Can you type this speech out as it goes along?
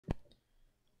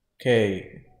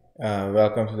Okay,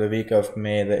 welcome to the week of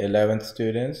May the 11th,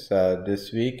 students.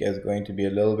 This week is going to be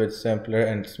a little bit simpler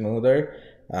and smoother.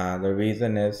 The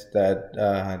reason is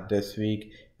that this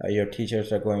week your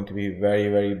teachers are going to be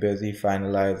very busy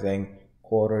finalizing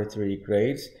quarter 3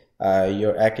 grades.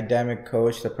 Your academic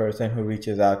coach, the person who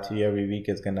reaches out to you every week,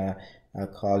 is gonna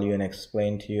call you and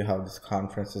explain to you how this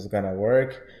conference is gonna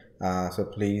work. So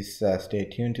please stay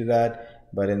tuned to that.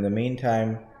 But in the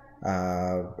meantime,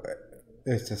 uh,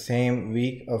 it's the same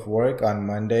week of work on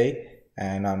Monday,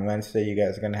 and on Wednesday you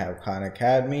guys are gonna have Khan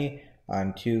Academy.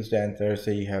 On Tuesday and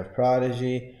Thursday you have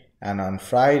Prodigy, and on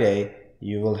Friday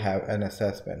you will have an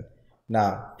assessment.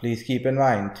 Now please keep in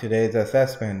mind today's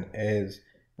assessment is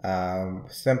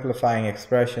simplifying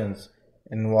expressions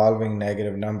involving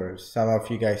negative numbers. Some of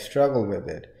you guys struggle with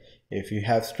it. If you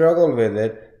have struggled with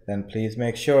it, then please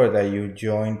make sure that you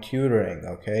join tutoring,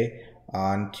 okay?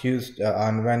 On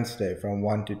Wednesday from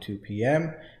 1 to 2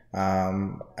 p.m.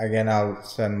 Again, I'll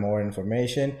send more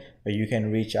information, but you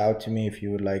can reach out to me if you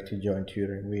would like to join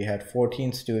tutoring. We had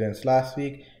 14 students last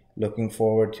week. Looking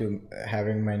forward to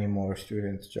having many more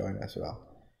students join as well.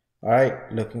 All right,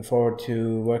 looking forward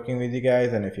to working with you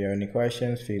guys, and if you have any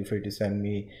questions, feel free to send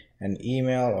me an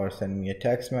email or send me a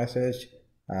text message.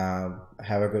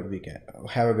 Have a good weekend.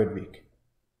 Have a good week.